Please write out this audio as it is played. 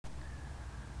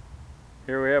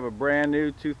Here we have a brand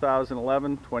new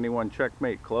 2011 21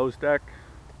 Checkmate closed deck.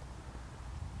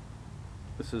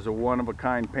 This is a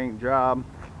one-of-a-kind paint job.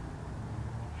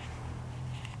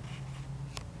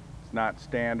 It's not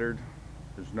standard.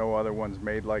 There's no other ones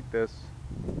made like this.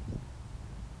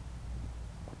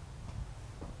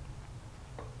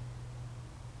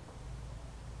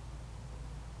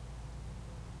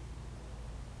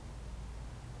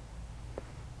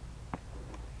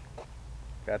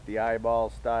 Got the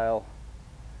eyeball style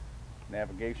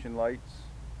navigation lights,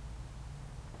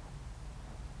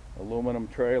 aluminum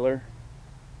trailer.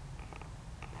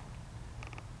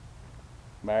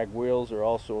 Mag wheels are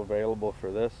also available for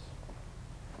this.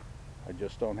 I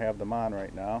just don't have them on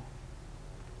right now.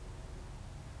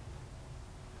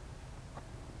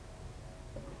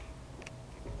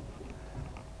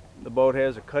 The boat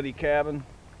has a cuddy cabin.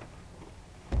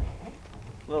 A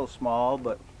little small,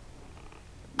 but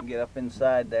you can get up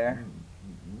inside there.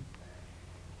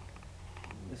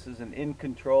 This is an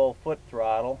in-control foot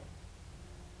throttle.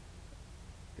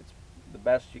 It's the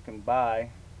best you can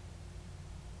buy.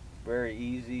 Very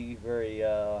easy,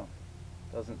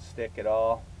 doesn't stick at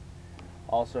all.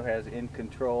 Also has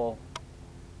in-control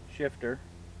shifter.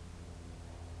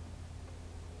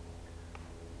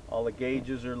 All the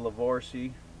gauges are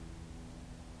Lavorsi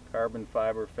carbon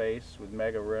fiber face with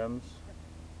mega rims.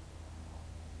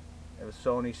 Have a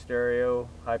Sony stereo,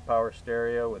 high power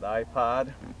stereo with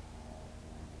iPod.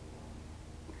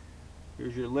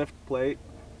 Here's your lift plate.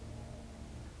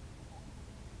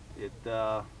 It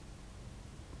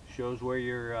shows where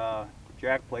your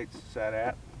jack plate's set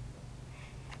at.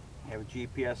 You have a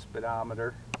GPS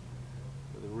speedometer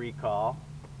with a recall.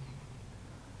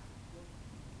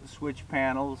 The switch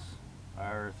panels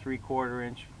are 3/4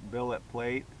 inch billet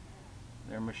plate.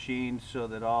 They're machined so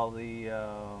that all the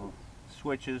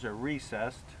switches are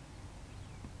recessed.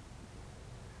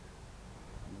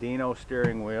 Dino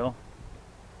steering wheel.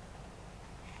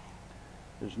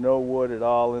 There's no wood at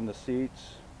all in the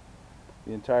seats.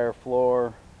 The entire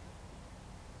floor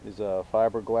is a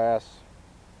fiberglass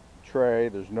tray.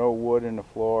 There's no wood in the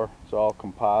floor. It's all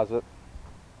composite.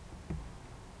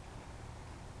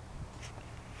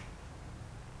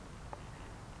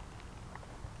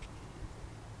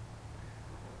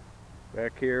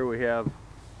 Back here we have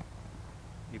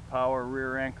the power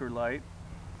rear anchor light.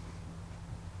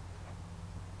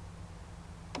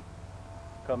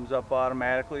 Comes up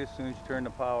automatically as soon as you turn the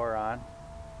power on.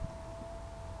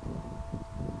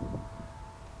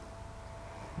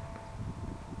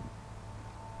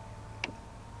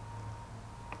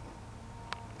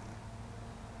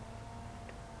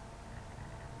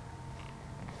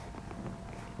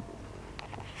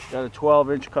 Got a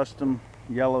 12-inch custom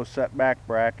yellow setback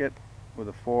bracket with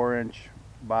a 4-inch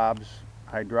Bob's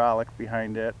hydraulic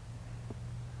behind it.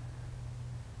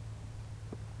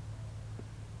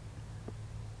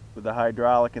 With the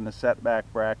hydraulic in the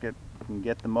setback bracket, you can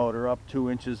get the motor up 2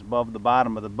 inches above the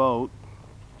bottom of the boat.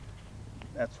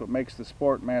 That's what makes the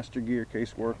Sportmaster gear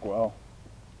case work well.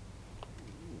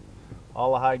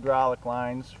 All the hydraulic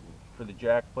lines for the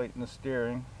jack plate and the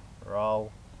steering are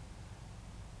all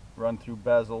run through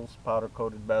bezels, powder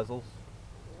coated bezels.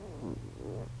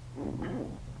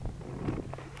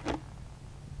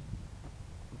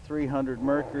 300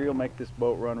 Mercury will make this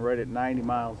boat run right at 90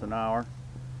 miles an hour,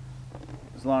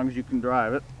 as long as you can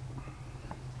drive it.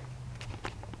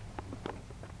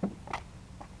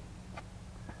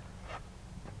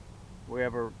 We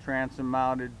have a transom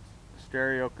mounted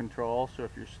stereo control, so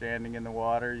if you're standing in the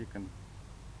water you can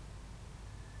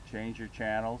change your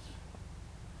channels.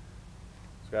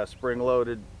 It's got a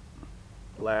spring-loaded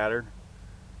ladder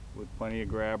with plenty of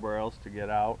grab rails to get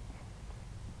out.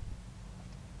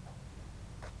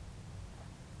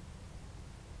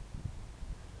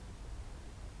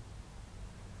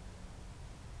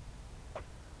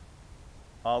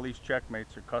 All these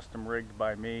Checkmates are custom rigged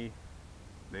by me.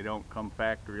 They don't come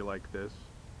factory like this.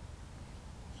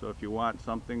 So if you want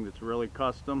something that's really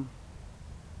custom,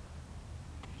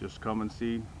 just come and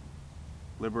see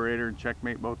Liberator and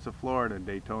Checkmate Boats of Florida,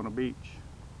 Daytona Beach.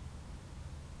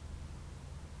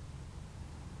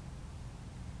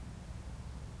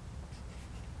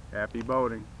 Happy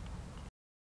boating.